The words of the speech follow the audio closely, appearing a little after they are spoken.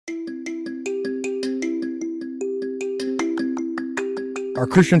Our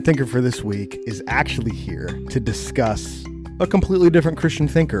Christian thinker for this week is actually here to discuss a completely different Christian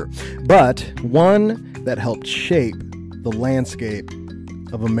thinker, but one that helped shape the landscape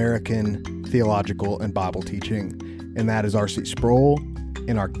of American theological and Bible teaching, and that is R.C. Sproul,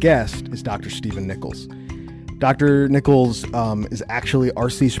 and our guest is Dr. Stephen Nichols. Dr. Nichols is actually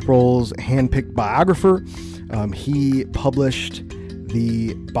R.C. Sproul's handpicked biographer. He published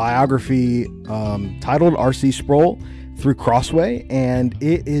the biography titled R.C. Sproul through Crossway, and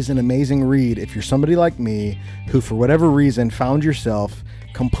it is an amazing read if you're somebody like me who, for whatever reason, found yourself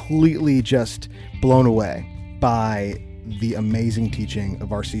completely just blown away by the amazing teaching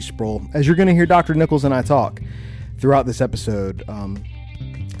of R.C. Sproul. As you're going to hear Dr. Nichols and I talk throughout this episode,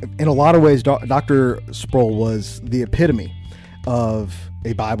 in a lot of ways, Dr. Sproul was the epitome of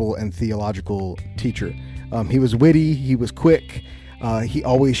a Bible and theological teacher. He was witty, he was quick, he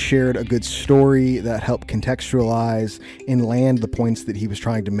always shared a good story that helped contextualize and land the points that he was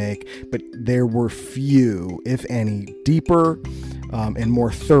trying to make, but there were few, if any, deeper and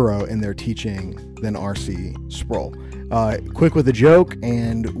more thorough in their teaching than R.C. Sproul. Quick with a joke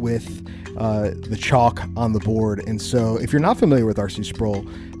and with the chalk on the board. And so if you're not familiar with R.C. Sproul,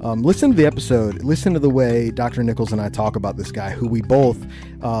 listen to the episode, listen to the way Dr. Nichols and I talk about this guy who we both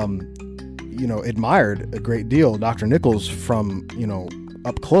admired a great deal. Dr. Nichols from,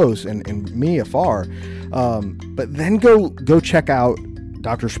 up close and me afar. But then go check out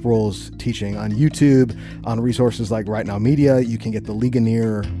Dr. Sproul's teaching on YouTube, on resources like Right Now Media. You can get the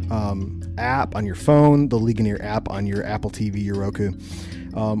Ligonier app on your phone, the Ligonier app on your Apple TV, your Roku,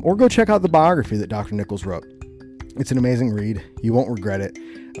 or go check out the biography that Dr. Nichols wrote. It's an amazing read. You won't regret it.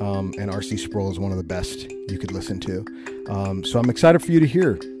 And R.C. Sproul is one of the best you could listen to. So I'm excited for you to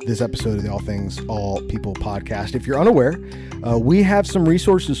hear this episode of the All Things, All People podcast. If you're unaware, we have some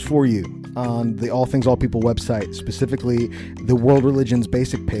resources for you on the All Things, All People website, specifically the World Religions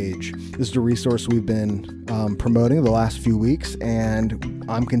Basic page. This is a resource we've been promoting the last few weeks, and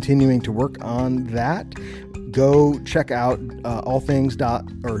I'm continuing to work on that. Go check out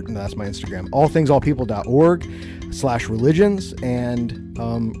that's my Instagram, allthingsallpeople.org/religions. And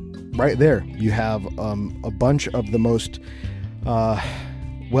right there, you have a bunch of the most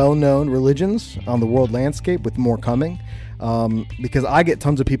well-known religions on the world landscape, with more coming. Because I get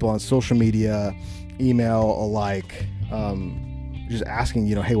tons of people on social media, email alike, just asking,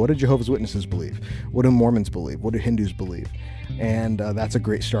 hey, what do Jehovah's Witnesses believe? What do Mormons believe? What do Hindus believe? And that's a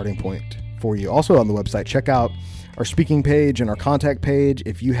great starting point for you. Also on the website, check out our speaking page and our contact page.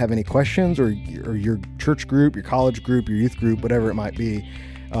 If you have any questions, or your church group, your college group, your youth group, whatever it might be,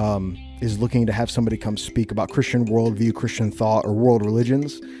 is looking to have somebody come speak about Christian worldview, Christian thought, or world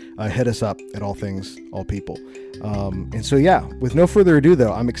religions, hit us up at All Things, All People. And so, with no further ado,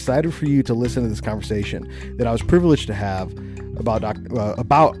 though, I'm excited for you to listen to this conversation that I was privileged to have about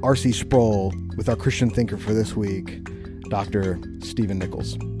R.C. Sproul with our Christian thinker for this week, Dr. Stephen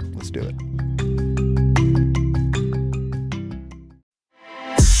Nichols. Let's do it.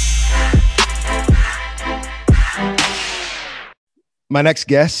 My next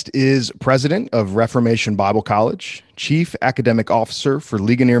guest is president of Reformation Bible College, chief academic officer for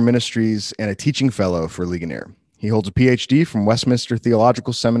Ligonier Ministries, and a teaching fellow for Ligonier. He holds a PhD from Westminster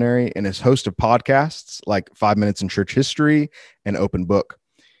Theological Seminary and is host of podcasts like 5 Minutes in Church History and Open Book.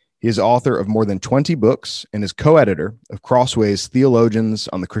 He is author of more than 20 books and is co-editor of Crossway's Theologians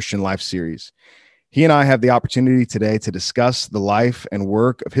on the Christian Life series. He and I have the opportunity today to discuss the life and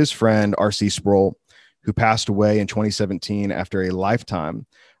work of his friend, R.C. Sproul, who passed away in 2017 after a lifetime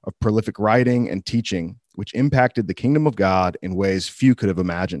of prolific writing and teaching, which impacted the kingdom of God in ways few could have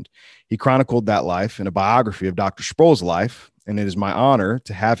imagined. He chronicled that life in a biography of Dr. Sproul's life, and it is my honor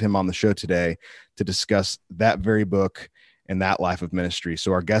to have him on the show today to discuss that very book and that life of ministry.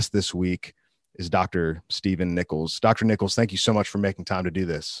 So our guest this week is Dr. Stephen Nichols. Dr. Nichols, thank you so much for making time to do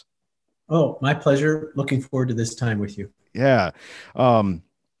this. Oh, my pleasure. Looking forward to this time with you. Yeah.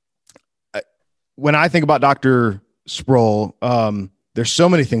 When I think about Dr. Sproul, there's so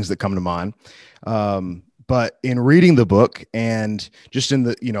many things that come to mind. But in reading the book and just in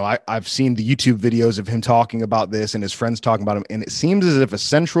the, I've seen the YouTube videos of him talking about this and his friends talking about him. And it seems as if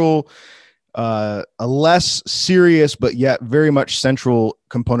a less serious, but yet very much central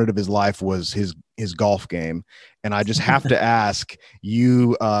component of his life was his golf game. And I just have to ask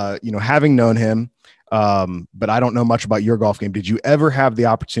you, having known him, but I don't know much about your golf game. Did you ever have the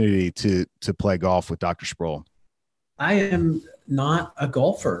opportunity to play golf with Dr. Sproul? I am not a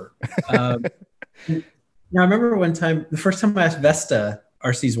golfer. Now, I remember one time, the first time I asked Vesta,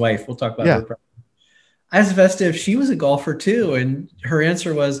 RC's wife, we'll talk about her. I asked Vesta if she was a golfer too, and her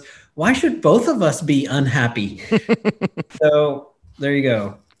answer was, why should both of us be unhappy? So There you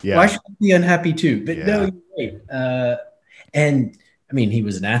go. Yeah. Why should I be unhappy too? But no, Yeah. you're right. And I mean, he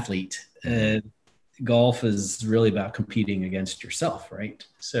was an athlete. Golf is really about competing against yourself, right?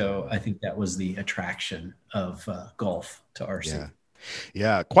 So I think that was the attraction of golf to RC. Yeah.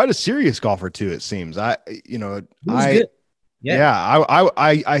 Yeah. Quite a serious golfer too, it seems. He was good.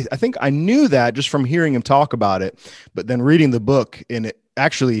 I think I knew that just from hearing him talk about it, but then reading the book, and it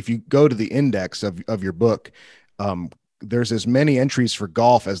actually, if you go to the index of your book, there's as many entries for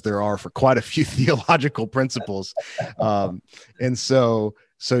golf as there are for quite a few theological principles. And so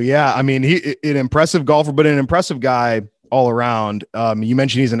yeah, I mean, an impressive golfer, but an impressive guy all around. You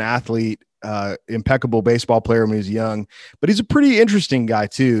mentioned he's an athlete, impeccable baseball player when he was young, but he's a pretty interesting guy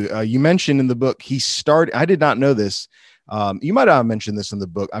too. You mentioned in the book, I did not know this. You might have mentioned this in the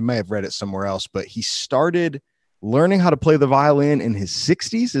book. I may have read it somewhere else, but he started learning how to play the violin in his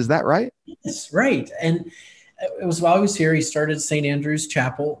 60s. Is that right? Yes, right. And it was while he was here, he started St. Andrew's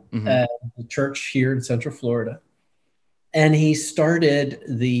Chapel, the church here in Central Florida. And he started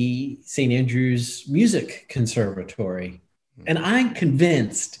the St. Andrew's Music Conservatory. And I'm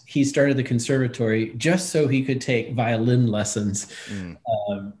convinced he started the conservatory just so he could take violin lessons,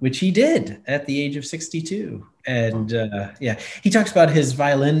 which he did at the age of 62. And he talks about his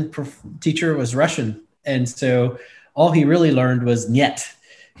violin teacher was Russian. And so all he really learned was "niet,"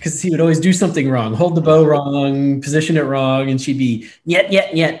 because he would always do something wrong, hold the bow wrong, position it wrong, and she'd be "niet,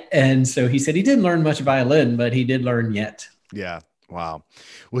 niet, niet." And so he said he didn't learn much violin, but he did learn "niet." Yeah. Wow.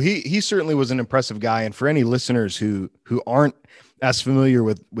 Well, he certainly was an impressive guy. And for any listeners who aren't as familiar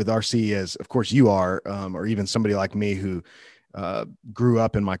with RC as, of course, you are, or even somebody like me who grew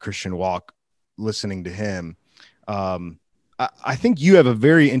up in my Christian walk listening to him, I think you have a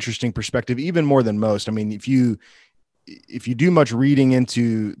very interesting perspective, even more than most. I mean, if you do much reading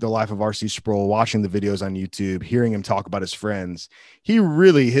into the life of RC Sproul, watching the videos on YouTube, hearing him talk about his friends, he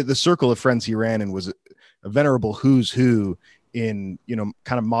really hit the circle of friends he ran and was a venerable who's who in,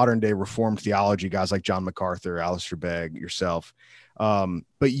 kind of modern day Reformed theology, guys like John MacArthur, Alistair Begg, yourself.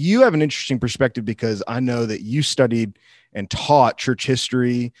 But you have an interesting perspective because I know that you studied and taught church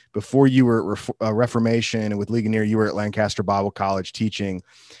history before you were at Reformation, and with Ligonier, you were at Lancaster Bible College teaching.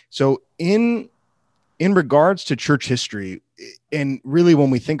 So in regards to church history, and really when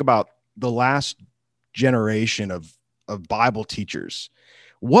we think about the last generation of Bible teachers,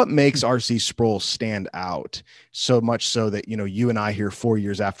 what makes RC Sproul stand out so much so that, you and I here 4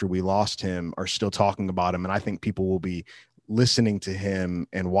 years after we lost him are still talking about him? And I think people will be listening to him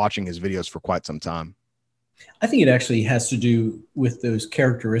and watching his videos for quite some time. I think it actually has to do with those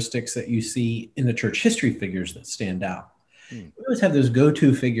characteristics that you see in the church history figures that stand out. We always have those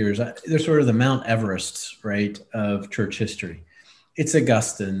go-to figures. They're sort of the Mount Everests, right, of church history. It's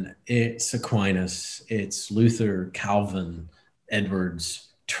Augustine, it's Aquinas, it's Luther, Calvin, Edwards,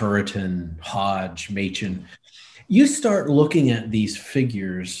 Turretin, Hodge, Machen. You start looking at these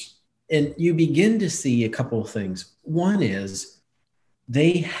figures and you begin to see a couple of things. One is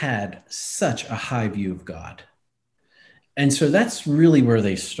they had such a high view of God. And so that's really where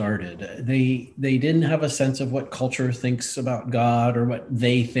they started. They didn't have a sense of what culture thinks about God or what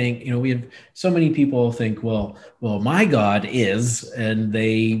they think. We have so many people think, well, my God is, and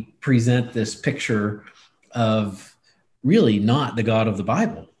they present this picture of really not the God of the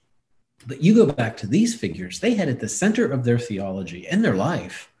Bible. But you go back to these figures, they had at the center of their theology and their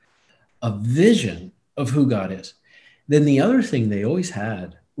life a vision of who God is. Then the other thing they always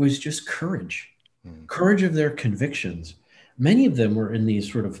had was just courage of their convictions. Many of them were in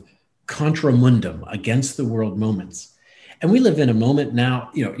these sort of contra mundum, against the world moments. And we live in a moment now,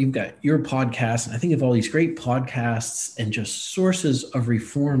 you've got your podcast, and I think of all these great podcasts and just sources of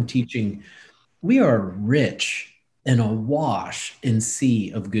Reformed teaching. We are rich and awash in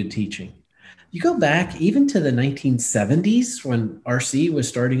sea of good teaching. You go back even to the 1970s when RC was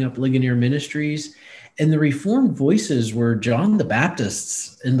starting up Ligonier Ministries, and the Reformed voices were John the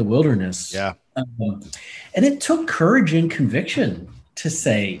Baptist's in the wilderness. Yeah. And it took courage and conviction to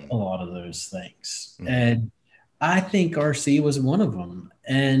say a lot of those things. And I think RC was one of them.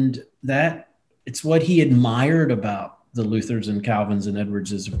 And that it's what he admired about the Luthers and Calvins and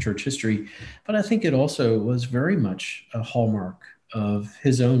Edwardses of church history. But I think it also was very much a hallmark of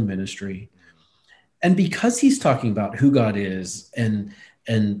his own ministry. And because he's talking about who God is and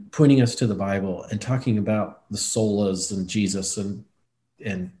pointing us to the Bible and talking about the solas and Jesus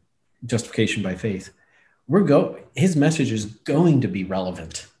and justification by faith, his message is going to be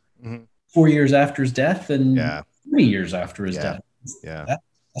relevant 4 years after his death and 3 years after his death. Yeah.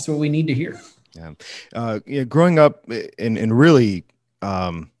 That's what we need to hear. Yeah. Growing up and really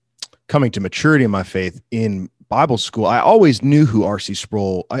coming to maturity in my faith in Bible school, I always knew who R.C.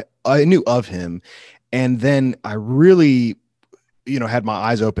 Sproul. I knew of him, and then I really, had my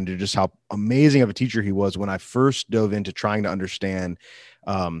eyes open to just how amazing of a teacher he was when I first dove into trying to understand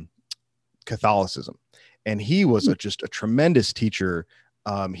Catholicism. And he was just a tremendous teacher.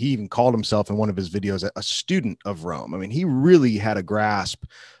 He even called himself in one of his videos a student of Rome. I mean, he really had a grasp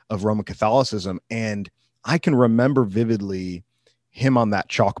of Roman Catholicism. And I can remember vividly him on that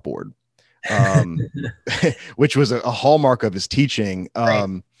chalkboard, which was a hallmark of his teaching.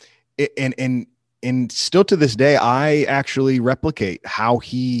 And still to this day, I actually replicate how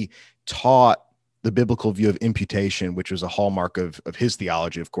he taught the biblical view of imputation, which was a hallmark of his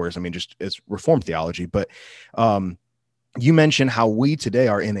theology, of course. I mean, just as Reformed theology. But you mentioned how we today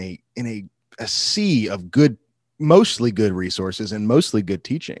are in a sea of mostly good resources and mostly good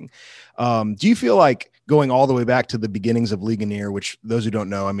teaching. Do you feel like, going all the way back to the beginnings of Ligonier, which those who don't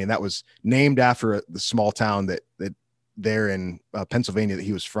know, I mean, that was named after the small town that there in Pennsylvania that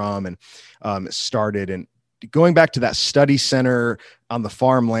he was from, and started, and going back to that study center on the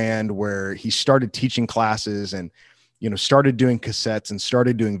farmland where he started teaching classes and, started doing cassettes and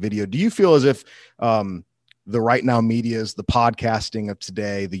started doing video. Do you feel as if the Right Now medias, the podcasting of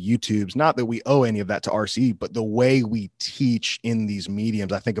today, the YouTubes, not that we owe any of that to RC, but the way we teach in these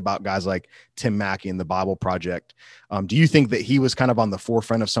mediums, I think about guys like Tim Mackie and the Bible Project. Do you think that he was kind of on the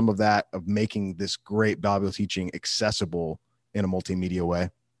forefront of some of that, of making this great Bible teaching accessible in a multimedia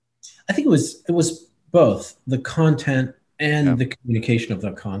way? I think it was both the content and the communication of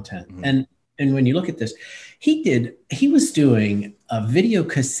the content. Mm-hmm. And when you look at this, he was doing a video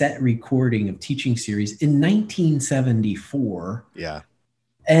cassette recording of teaching series in 1974. Yeah.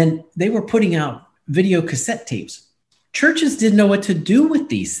 And they were putting out video cassette tapes. Churches didn't know what to do with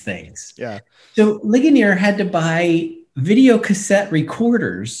these things. Yeah. So Ligonier had to buy video cassette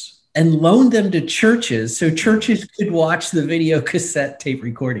recorders and loaned them to churches so churches could watch the video cassette tape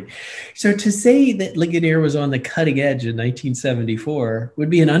recording. So to say that Ligonier was on the cutting edge in 1974 would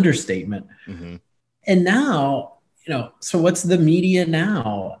be an understatement. Mm-hmm. And now, so what's the media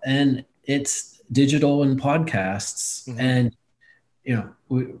now? And it's digital and podcasts. Mm-hmm. And,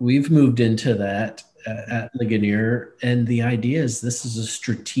 we've moved into that at Ligonier. And the idea is this is a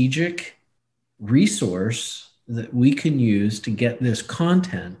strategic resource that we can use to get this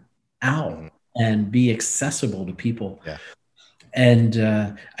content out and be accessible to people. Yeah. And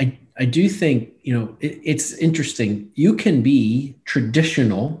I do think, it's interesting. You can be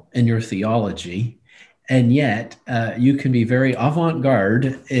traditional in your theology, and yet you can be very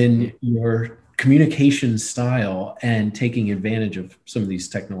avant-garde in your communication style and taking advantage of some of these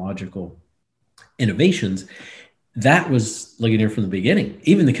technological innovations. That was Ligonier from the beginning.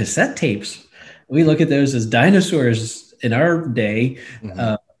 Even the cassette tapes, we look at those as dinosaurs in our day.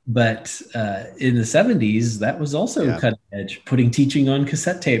 Mm-hmm. But in the 70s, that was also cutting edge, putting teaching on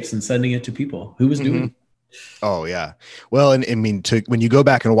cassette tapes and sending it to people. Who was doing it? Oh, yeah. Well, and I mean, when you go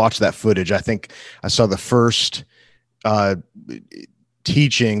back and watch that footage, I think I saw the first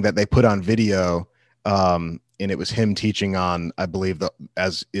teaching that they put on video, and it was him teaching on, I believe,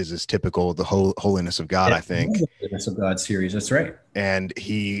 as is typical, the Holiness of God, I think. The Holiness of God series, that's right. And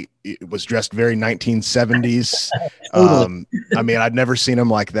he was dressed very 1970s. Totally. I mean, I'd never seen him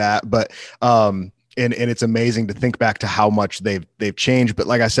like that, but and it's amazing to think back to how much they've changed. But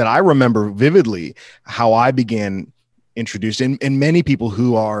like I said, I remember vividly how I began introduced, and many people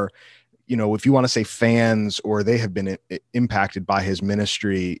who are, if you want to say fans, or they have been impacted by his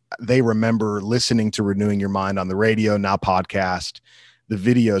ministry, they remember listening to Renewing Your Mind on the radio, now podcast, the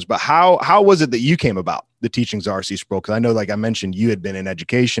videos. But how was it that you came about the teachings of R.C. Sproul? Because I know, like I mentioned, you had been in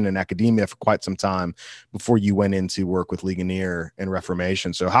education and academia for quite some time before you went into work with Ligonier and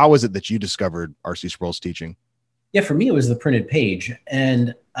Reformation. So how was it that you discovered R.C. Sproul's teaching? Yeah, for me, it was the printed page.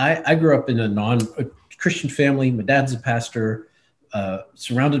 And I grew up in a non-Christian family. My dad's a pastor.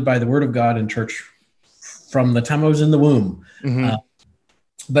 Surrounded by the Word of God in church from the time I was in the womb,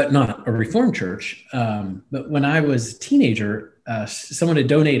 but not a Reformed church. But when I was a teenager, someone had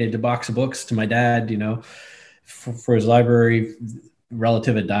donated a box of books to my dad, for his library.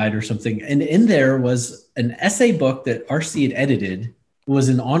 Relative had died or something. And in there was an essay book that RC had edited. It was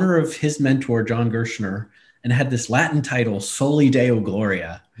in honor of his mentor, John Gershner, and had this Latin title, Soli Deo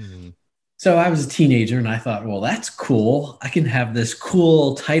Gloria. Mm-hmm. So I was a teenager and I thought, well, that's cool. I can have this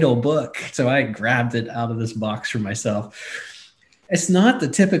cool title book. So I grabbed it out of this box for myself. It's not the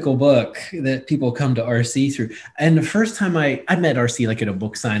typical book that people come to RC through. And the first time I met RC like at a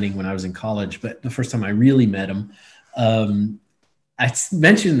book signing when I was in college, but the first time I really met him, I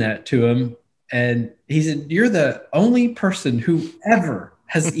mentioned that to him and he said, "You're the only person who ever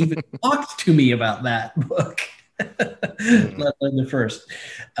has even talked to me about that book." let alone the first.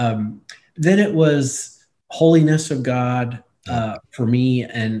 Then it was Holiness of God for me,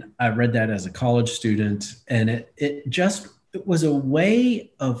 and I read that as a college student, and it was a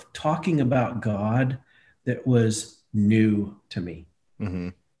way of talking about God that was new to me. Mm-hmm.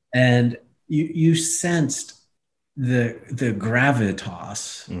 And you sensed the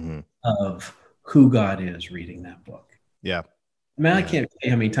gravitas Mm-hmm. of who God is reading that book. Yeah. I mean, I can't tell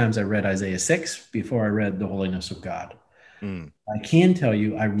you how many times I read Isaiah 6 before I read The Holiness of God. I can tell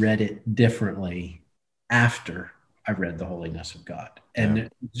you I read it differently after I read The Holiness of God. And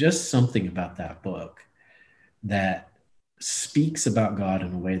just something about that book that speaks about God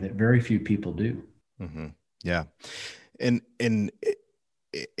in a way that very few people do. Mm-hmm. Yeah. And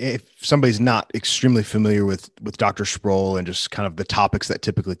if somebody's not extremely familiar with Dr. Sproul and just kind of the topics that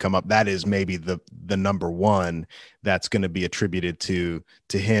typically come up, that is maybe the number one that's going to be attributed to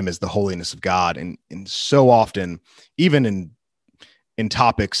him as the holiness of God. And so often, even in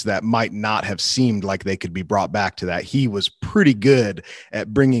topics that might not have seemed like they could be brought back to that, he was pretty good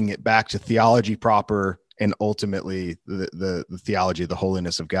at bringing it back to theology proper and ultimately the theology of the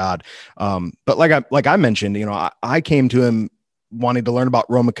holiness of God. But like I mentioned, I came to him wanting to learn about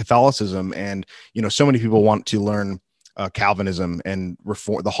Roman Catholicism, and so many people want to learn Calvinism and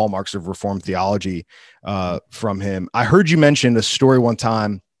reform, the hallmarks of Reformed theology from him. I heard you mention a story one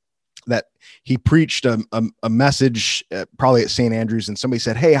time that he preached a message probably at St. Andrews, and somebody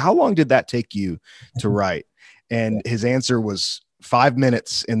said, "Hey, how long did that take you to write?" And his answer was 5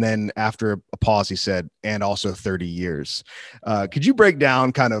 minutes, and then after a pause, he said, "And also 30 years." Could you break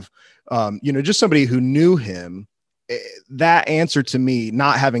down kind of, just somebody who knew him? That answer to me,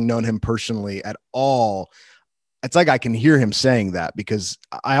 not having known him personally at all, it's like I can hear him saying that, because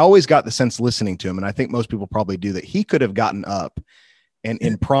I always got the sense listening to him, and I think most people probably do, that he could have gotten up and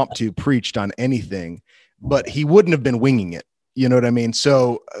impromptu preached on anything, but he wouldn't have been winging it. You know what I mean?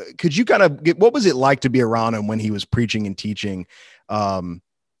 So could you kind of what was it like to be around him when he was preaching and teaching?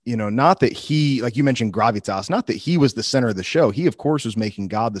 Not that he, like you mentioned, gravitas, not that he was the center of the show. He, of course, was making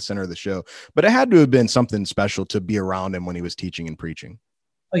God the center of the show, but it had to have been something special to be around him when he was teaching and preaching.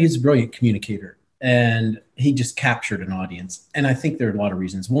 Well, he's a brilliant communicator, and he just captured an audience. And I think there are a lot of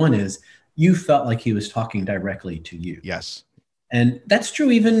reasons. One is you felt like he was talking directly to you. Yes. And that's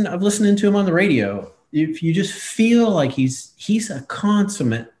true even of listening to him on the radio. If you just feel like he's a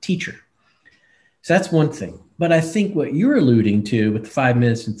consummate teacher. So that's one thing. But I think what you're alluding to with 5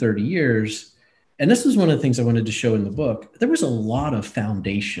 minutes and 30 years, and this is one of the things I wanted to show in the book, there was a lot of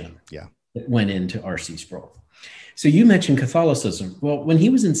foundation that went into R.C. Sproul. So you mentioned Catholicism. Well, when he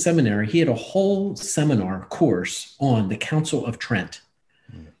was in seminary, he had a whole seminar course on the Council of Trent.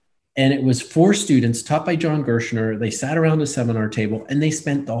 And it was 4 students taught by John Gershner. They sat around a seminar table and they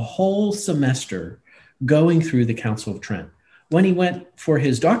spent the whole semester going through the Council of Trent. When he went for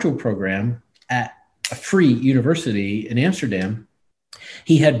his doctoral program at a free university in Amsterdam,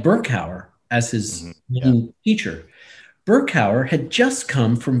 he had Berkhauer as his teacher. Berkhauer had just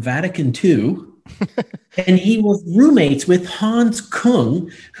come from Vatican II, and he was roommates with Hans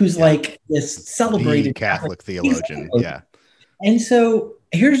Kung, who's like this celebrated Catholic theologian. Yeah. And so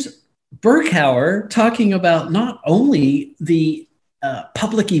here's Berkhauer talking about not only the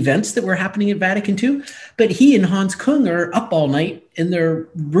public events that were happening at Vatican II, but he and Hans Kung are up all night in their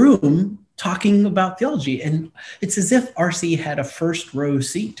room talking about theology. And it's as if RC had a first row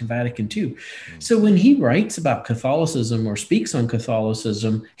seat to Vatican II. So when he writes about Catholicism or speaks on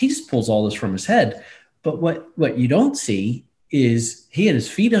Catholicism, he just pulls all this from his head. But what you don't see is he had his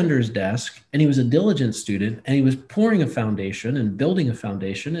feet under his desk, and he was a diligent student, and he was pouring a foundation and building a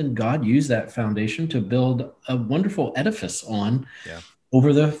foundation, and God used that foundation to build a wonderful edifice on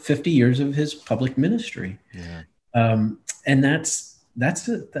over the 50 years of his public ministry. And that's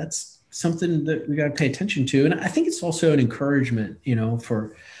something that we got to pay attention to. And I think it's also an encouragement,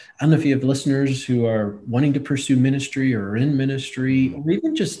 for, I don't know if you have listeners who are wanting to pursue ministry or are in ministry, or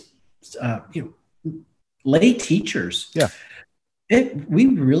even just, lay teachers. We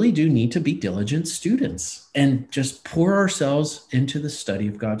really do need to be diligent students and just pour ourselves into the study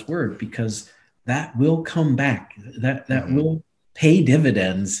of God's word, because that will come back. That will pay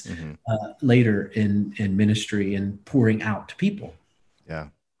dividends later in ministry and pouring out to people. Yeah.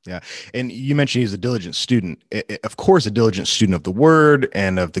 And you mentioned he's a diligent student, of course, a diligent student of the word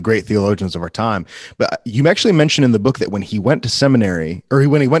and of the great theologians of our time. But you actually mentioned in the book that when he went to seminary, or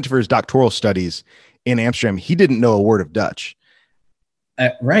when he went for his doctoral studies in Amsterdam, he didn't know a word of Dutch.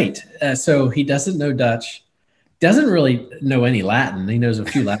 Right. So he doesn't know Dutch, doesn't really know any Latin. He knows a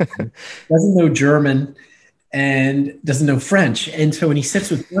few Latin, doesn't know German. and doesn't know French. And so when he sits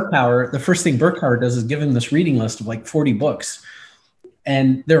with Berkouwer, the first thing Berkouwer does is give him this reading list of like 40 books.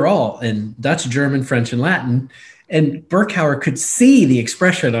 And they're all in Dutch, German, French, and Latin. And Berkouwer could see the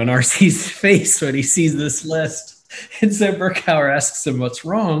expression on RC's face when he sees this list. And so Berkouwer asks him what's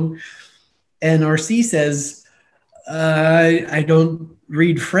wrong. And RC says, I don't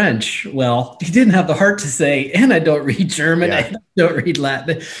read French. Well, he didn't have the heart to say, and I don't read German, and I don't read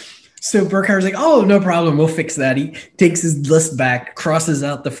Latin. So Berkouwer's like, oh, no problem, we'll fix that. He takes his list back, crosses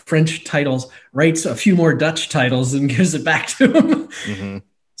out the French titles, writes a few more Dutch titles, and gives it back to him. Mm-hmm.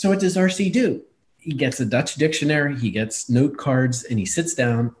 So what does RC do? He gets a Dutch dictionary, he gets note cards, and he sits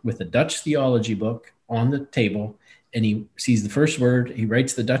down with a Dutch theology book on the table, and he sees the first word, he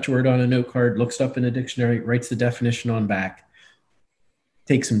writes the Dutch word on a note card, looks up in a dictionary, writes the definition on back.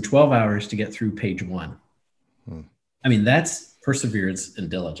 Takes him 12 hours to get through page 1. I mean, that's perseverance and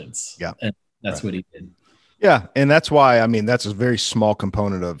diligence. Yeah. And that's what he did. Yeah. And that's why, I mean, that's a very small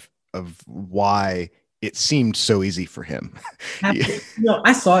component of why it seemed so easy for him. No,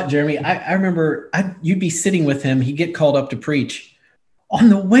 I saw it, Jeremy. I remember you'd be sitting with him. He'd get called up to preach. On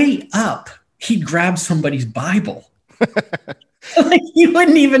the way up, he'd grab somebody's Bible. Like he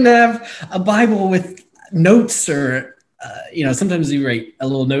wouldn't even have a Bible with notes or, sometimes he write a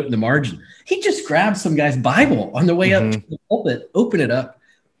little note in the margin. He just grabbed some guy's Bible on the way up to the pulpit, open it up,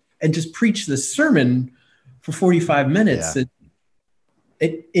 and just preach the sermon for 45 minutes. Yeah.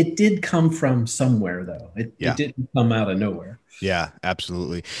 It did come from somewhere, though. It didn't come out of nowhere. Yeah,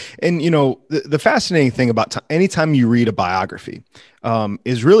 absolutely. And, the fascinating thing about anytime you read a biography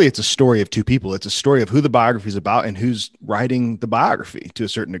is really it's a story of two people. It's a story of who the biography is about and who's writing the biography to a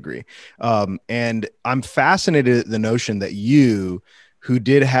certain degree. And I'm fascinated at the notion that you, who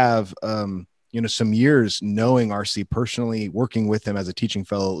did have, some years knowing RC personally, working with him as a teaching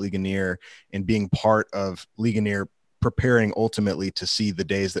fellow at Ligonier and being part of Ligonier preparing ultimately to see the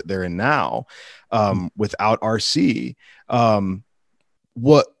days that they're in now, without RC.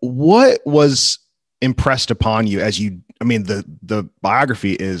 What was impressed upon you as the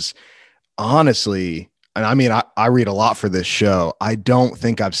biography is honestly, and I mean, I read a lot for this show. I don't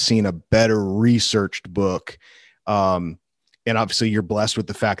think I've seen a better researched book. And obviously you're blessed with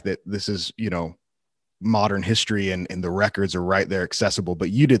the fact that this is, modern history and the records are right there accessible,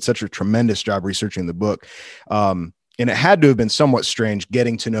 but you did such a tremendous job researching the book. And it had to have been somewhat strange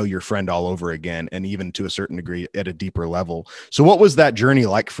getting to know your friend all over again, and even to a certain degree at a deeper level. So what was that journey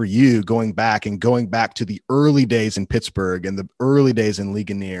like for you, going back to the early days in Pittsburgh and the early days in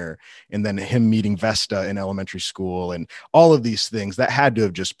Ligonier, and then him meeting Vesta in elementary school and all of these things? That had to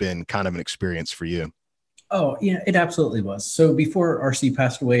have just been kind of an experience for you. Oh, yeah, it absolutely was. So before RC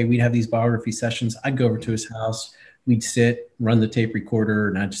passed away, we'd have these biography sessions. I'd go over to his house, we'd sit, run the tape recorder,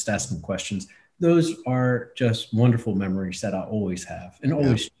 and I'd just ask him questions. Those are just wonderful memories that I always have and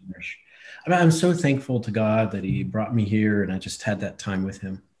always cherish. I mean, I'm so thankful to God that he brought me here and I just had that time with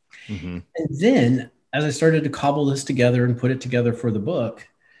him. Mm-hmm. And then as I started to cobble this together and put it together for the book,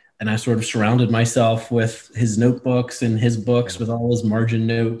 and I sort of surrounded myself with his notebooks and his books with all his margin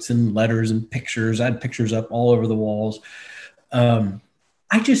notes and letters and pictures. I had pictures up all over the walls.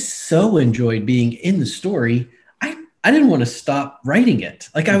 I just so enjoyed being in the story. I didn't want to stop writing it.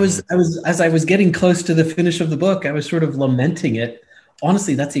 Like as I was getting close to the finish of the book, I was sort of lamenting it.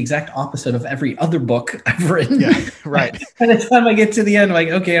 Honestly, that's the exact opposite of every other book I've written. Yeah, right. By the time I get to the end, I'm like,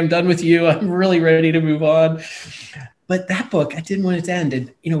 okay, I'm done with you. I'm really ready to move on. But that book, I didn't want it to end.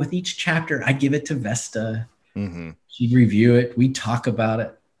 And, with each chapter, I'd give it to Vesta. Mm-hmm. She'd review it. We'd talk about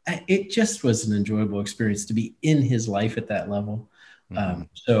it. It just was an enjoyable experience to be in his life at that level. Mm-hmm.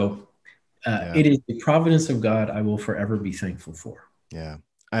 It is the providence of God I will forever be thankful for. Yeah.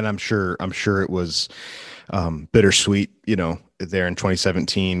 And I'm sure it was bittersweet, there in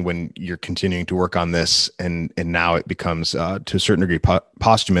 2017 when you're continuing to work on this, and now it becomes to a certain degree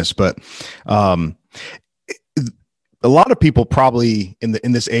posthumous. But a lot of people probably in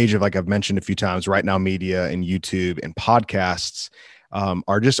this age of, like I've mentioned a few times, Right Now Media and YouTube and podcasts,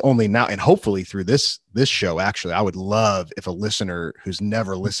 are just only now, and hopefully through this show, actually, I would love if a listener who's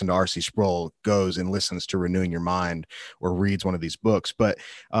never listened to R.C. Sproul goes and listens to Renewing Your Mind or reads one of these books. But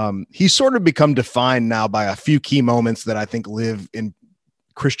he's sort of become defined now by a few key moments that I think live in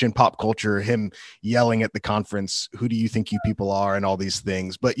Christian pop culture, him yelling at the conference, "Who do you think you people are?" and all these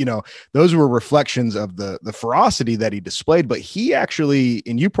things. But, those were reflections of the ferocity that he displayed. But he actually,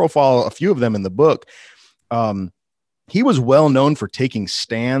 and you profile a few of them in the book, he was well known for taking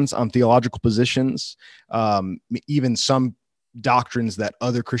stands on theological positions, even some doctrines that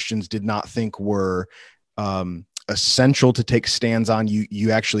other Christians did not think were essential to take stands on.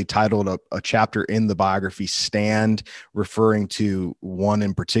 You actually titled a chapter in the biography "Stand," referring to one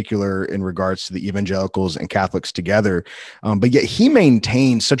in particular in regards to the evangelicals and Catholics together. But yet he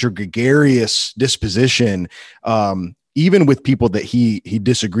maintained such a gregarious disposition, even with people that he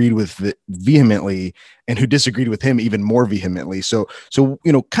disagreed with vehemently, and who disagreed with him even more vehemently. So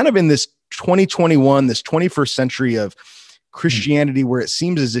kind of in this 2021, this 21st century of Christianity, where it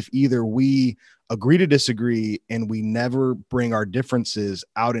seems as if either we agree to disagree and we never bring our differences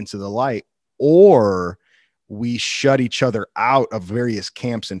out into the light, or we shut each other out of various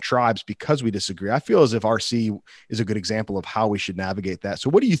camps and tribes because we disagree. I feel as if RC is a good example of how we should navigate that. So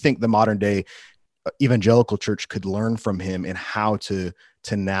what do you think the modern day evangelical church could learn from him in how to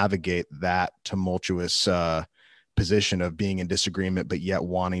navigate that tumultuous position of being in disagreement, but yet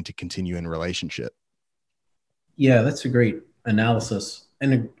wanting to continue in relationship? Yeah, that's a great analysis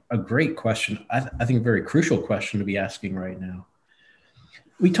and a great question. I think a very crucial question to be asking right now.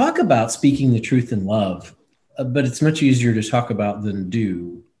 We talk about speaking the truth in love, but it's much easier to talk about than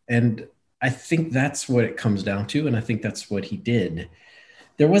do. And I think that's what it comes down to. And I think that's what he did.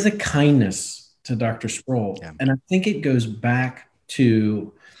 There was a kindness to Dr. Sproul. Yeah. And I think it goes back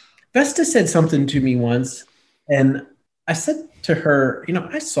to, Vesta said something to me once, and I said to her,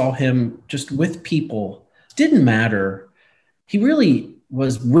 I saw him just with people. It didn't matter. He really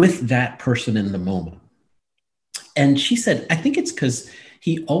was with that person in the moment. And she said, I think it's because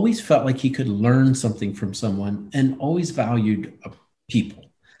he always felt like he could learn something from someone and always valued people.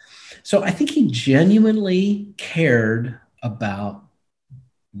 So I think he genuinely cared about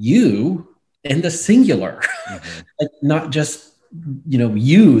you in the singular, like not just,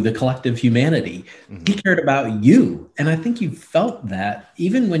 you, the collective humanity. Mm-hmm. He cared about you. And I think you felt that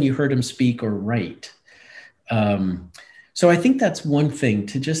even when you heard him speak or write. So I think that's one thing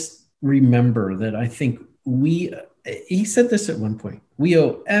to just remember, that I think he said this at one point, we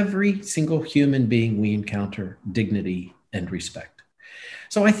owe every single human being we encounter dignity and respect.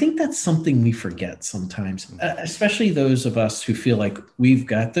 So I think that's something we forget sometimes, especially those of us who feel like we've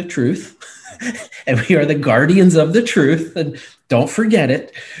got the truth and we are the guardians of the truth, and don't forget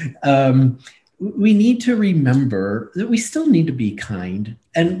it. We need to remember that we still need to be kind,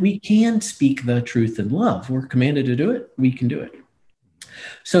 and we can speak the truth in love. We're commanded to do it. We can do it.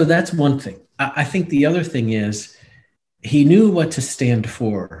 So that's one thing. I think the other thing is he knew what to stand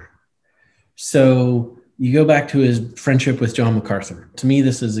for. So you go back to his friendship with John MacArthur. To me,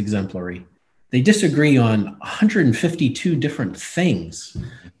 this is exemplary. They disagree on 152 different things,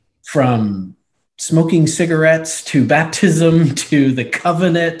 from smoking cigarettes to baptism to the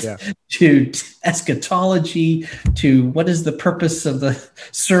covenant, to eschatology, to what is the purpose of the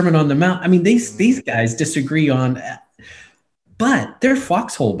Sermon on the Mount. I mean, these guys disagree on, but they're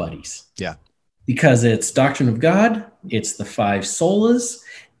foxhole buddies. Yeah. Because it's doctrine of God, it's the five solas,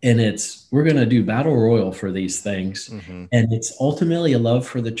 and we're going to do battle royal for these things. Mm-hmm. And it's ultimately a love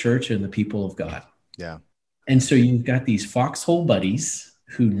for the church and the people of God. Yeah. And so you've got these foxhole buddies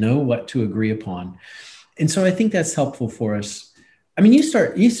who know what to agree upon. And so I think that's helpful for us. I mean, you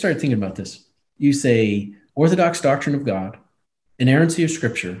start thinking about this. You say orthodox doctrine of God, inerrancy of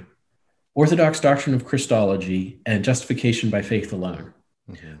Scripture, orthodox doctrine of Christology, and justification by faith alone.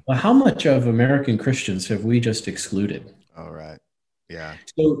 Mm-hmm. Well, how much of American Christians have we just excluded? All right. Yeah.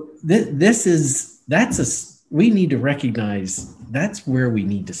 So we need to recognize that's where we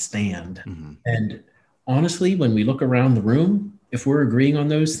need to stand. Mm-hmm. And honestly, when we look around the room, if we're agreeing on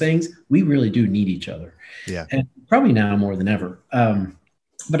those things, we really do need each other. Yeah. And probably now more than ever.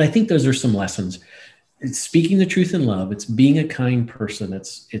 But I think those are some lessons. It's speaking the truth in love. It's being a kind person.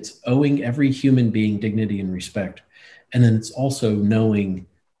 It's owing every human being dignity and respect. And then it's also knowing,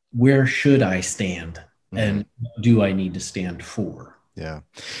 where should I stand? Mm-hmm. And do I need to stand for? Yeah.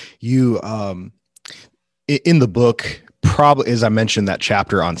 You, in the book, probably, as I mentioned, that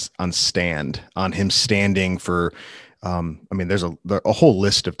chapter on stand, on him standing for, there's a whole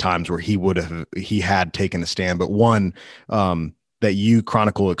list of times where he had taken a stand, but one that you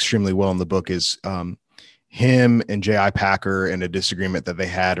chronicle extremely well in the book is him and J.I. Packer and a disagreement that they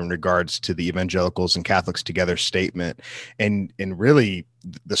had in regards to the evangelicals and Catholics together statement. And really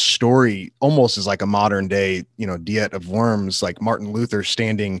the story almost is like a modern day, Diet of Worms, like Martin Luther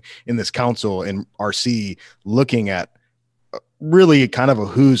standing in this council and RC looking at really kind of a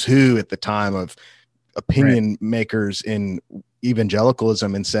who's who at the time of opinion makers in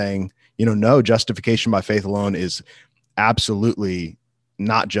evangelicalism, and saying, no, justification by faith alone is absolutely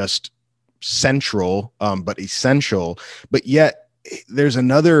not just central, but essential. But yet there's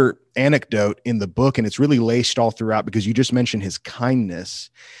another anecdote in the book, and it's really laced all throughout, because you just mentioned his kindness.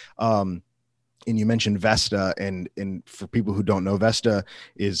 and you mentioned Vesta, and for people who don't know, Vesta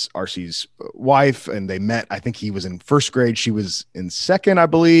is RC's wife, and they met, I think he was in first grade, she was in second, I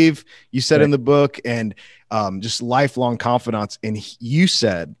believe you said, right, in the book, and just lifelong confidants. And you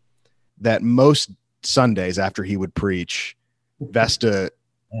said that most Sundays after he would preach, Vesta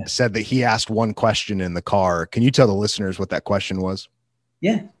said that he asked one question in the car. Can you tell the listeners what that question was?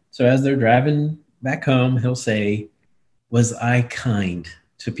 Yeah. So as they're driving back home, he'll say, "Was I kind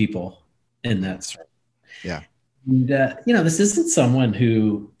to people in that sermon?" Yeah. And, this isn't someone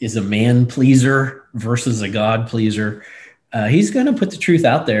who is a man pleaser versus a God pleaser. He's going to put the truth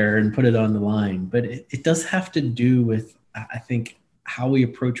out there and put it on the line, but it does have to do with, I think, how we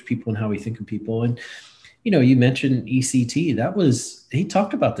approach people and how we think of people. And, you mentioned ECT. He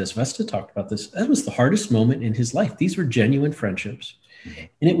talked about this. Vesta talked about this. That was the hardest moment in his life. These were genuine friendships. Mm-hmm.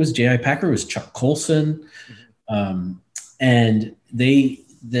 And it was J.I. Packer, it was Chuck Colson. Mm-hmm. And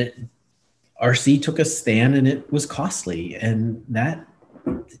RC took a stand, and it was costly, and that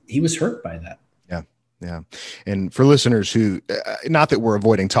he was hurt by that. Yeah. Yeah. And for listeners who, not that we're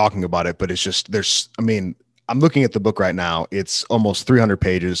avoiding talking about it, but it's just, I'm looking at the book right now. It's almost 300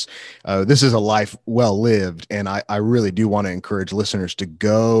 pages. This is a life well lived. And I really do want to encourage listeners to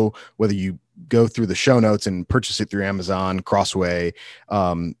go, whether you go through the show notes and purchase it through Amazon, Crossway,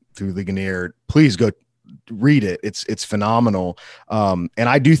 through Ligonier, please go read it. It's phenomenal. And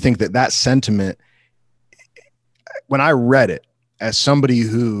I do think that sentiment, when I read it, as somebody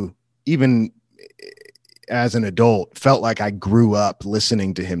who, even as an adult, felt like I grew up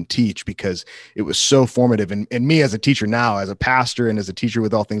listening to him teach, because it was so formative. And me as a teacher now, as a pastor and as a teacher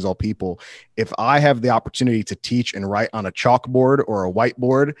with All Things, All People, if I have the opportunity to teach and write on a chalkboard or a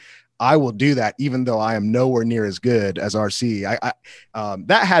whiteboard, I will do that, even though I am nowhere near as good as RC.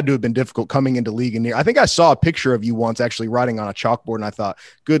 That had to have been difficult coming into Ligonier. I think I saw a picture of you once actually writing on a chalkboard, and I thought,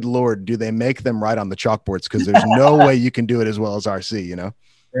 good Lord, do they make them write on the chalkboards? Because there's no way you can do it as well as RC,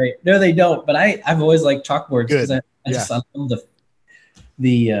 Right. No, they don't. But I've always liked chalkboards because I love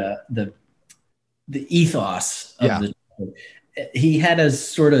the ethos of the chalkboard. He had a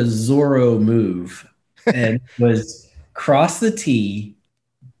sort of Zorro move, and was cross the T,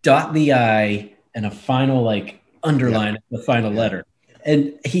 dot the I, and a final underline the final letter.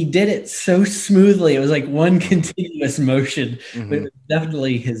 And he did it so smoothly. It was like one continuous motion, but it was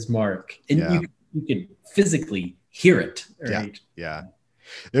definitely his mark. And you could physically hear it. Right? Yeah.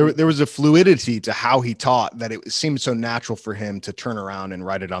 There was a fluidity to how he taught that it seemed so natural for him to turn around and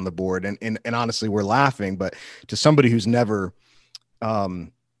write it on the board. And honestly, we're laughing, but to somebody who's never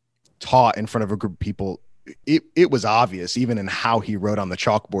taught in front of a group of people, it was obvious, even in how he wrote on the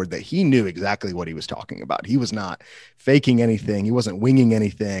chalkboard, that he knew exactly what he was talking about. He was not faking anything. He wasn't winging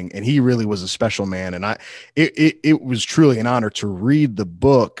anything. And he really was a special man. And it was truly an honor to read the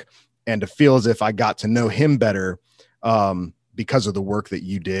book and to feel as if I got to know him better, because of the work that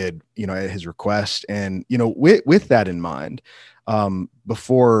you did, at his request. And, with that in mind,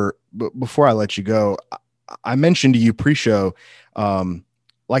 before I let you go, I mentioned to you pre-show,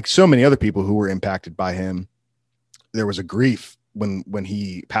 like so many other people who were impacted by him, there was a grief when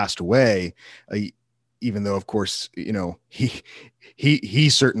he passed away, even though, of course, he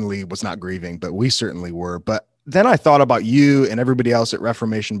certainly was not grieving, but we certainly were. But then I thought about you and everybody else at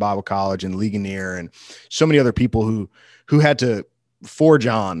Reformation Bible College and Ligonier, and so many other people who had to forge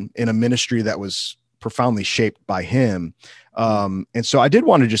on in a ministry that was profoundly shaped by him. And so I did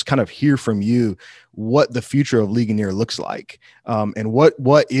want to just kind of hear from you what the future of Ligonier looks like, and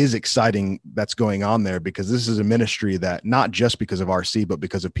what is exciting that's going on there, because this is a ministry that, not just because of RC, but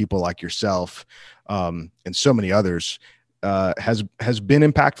because of people like yourself, and so many others, has been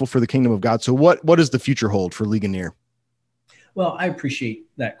impactful for the kingdom of God. So what does the future hold for Ligonier? Well, I appreciate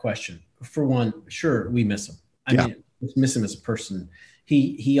that question. For one, sure, we miss him. I mean, we miss him as a person.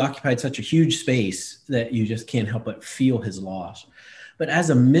 He occupied such a huge space that you just can't help but feel his loss. But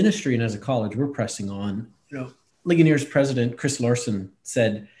as a ministry and as a college, we're pressing on. Ligonier's president, Chris Larson,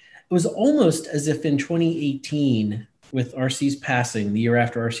 said it was almost as if in 2018, with RC's passing, the year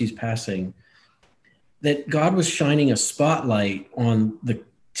after RC's passing, that God was shining a spotlight on the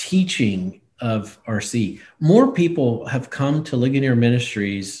teaching of RC. More people have come to Ligonier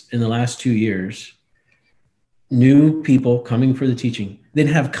Ministries in the last 2 years, new people coming for the teaching, than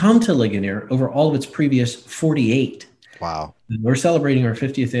have come to Ligonier over all of its previous 48. Wow. We're celebrating our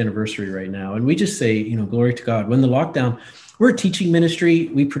 50th anniversary right now. And we just say, glory to God. When the lockdown, we're a teaching ministry.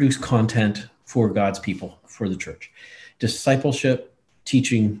 We produce content for God's people, for the church. Discipleship,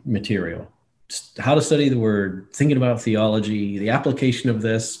 teaching material, how to study the word, thinking about theology, the application of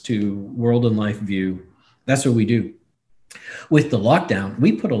this to world and life view. That's what we do. With the lockdown,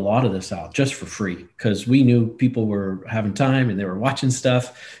 we put a lot of this out just for free because we knew people were having time and they were watching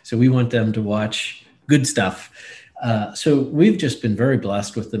stuff. So we want them to watch good stuff. So we've just been very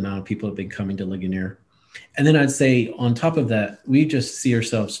blessed with the amount of people who have been coming to Ligonier. And then I'd say on top of that, we just see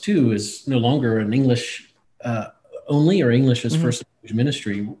ourselves too as no longer an English only or English as first language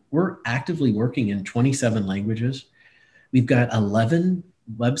ministry. We're actively working in 27 languages. We've got 11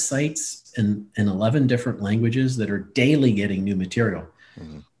 websites in 11 different languages that are daily getting new material.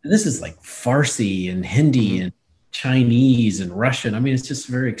 And this is like Farsi and Hindi and Chinese and Russian. I mean, it's just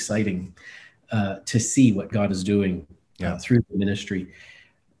very exciting to see what God is doing through the ministry.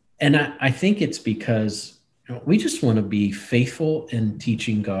 And I think it's because we just want to be faithful in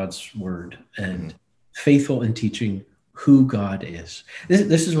teaching God's word and faithful in teaching who God is.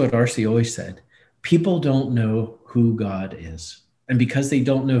 This is what R.C. always said. People don't know who God is. And because they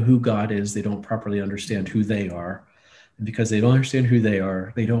don't know who God is, they don't properly understand who they are. And because they don't understand who they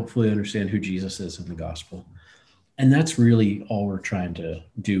are, they don't fully understand who Jesus is in the gospel. And that's really all we're trying to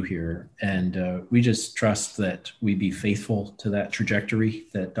do here. And we just trust that we be faithful to that trajectory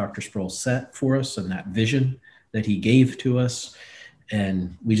that Dr. Sproul set for us and that vision that he gave to us.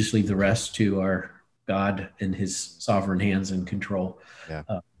 And we just leave the rest to our God and his sovereign hands and control. Yeah.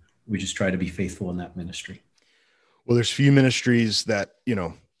 We just try to be faithful in that ministry. Well, there's few ministries that,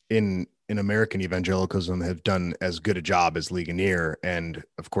 in American evangelicalism have done as good a job as Ligonier. And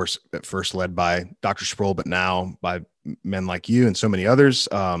of course, at first led by Dr. Sproul, but now by men like you and so many others.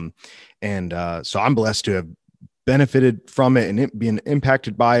 So I'm blessed to have benefited from it and being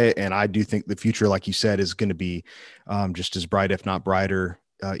impacted by it. And I do think the future, like you said, is going to be just as bright, if not brighter,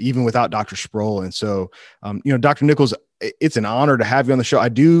 even without Dr. Sproul. And so, Dr. Nichols, it's an honor to have you on the show. I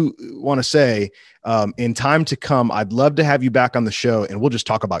do want to say, in time to come, I'd love to have you back on the show, and we'll just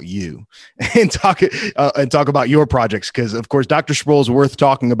talk about you and talk about your projects. Because of course, Dr. Sproul is worth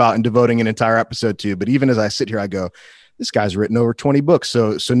talking about and devoting an entire episode to. But even as I sit here, I go, this guy's written over 20 books.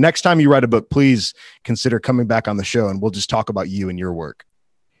 So next time you write a book, please consider coming back on the show, and we'll just talk about you and your work.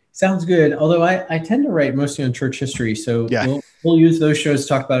 Sounds good. Although I tend to write mostly on church history, so we'll use those shows to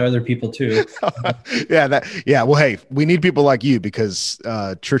talk about other people too. Well, hey, we need people like you because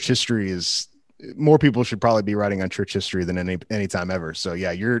church history is more people should probably be writing on church history than any time ever. So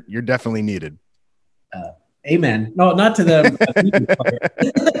yeah, you're definitely needed. Amen. No, not to them.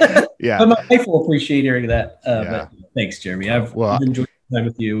 Yeah, but my wife will appreciate hearing that. But thanks, Jeremy. I've enjoyed time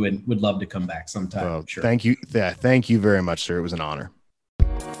with you and would love to come back sometime. Well, sure. Thank you. Yeah, thank you very much, sir. It was an honor.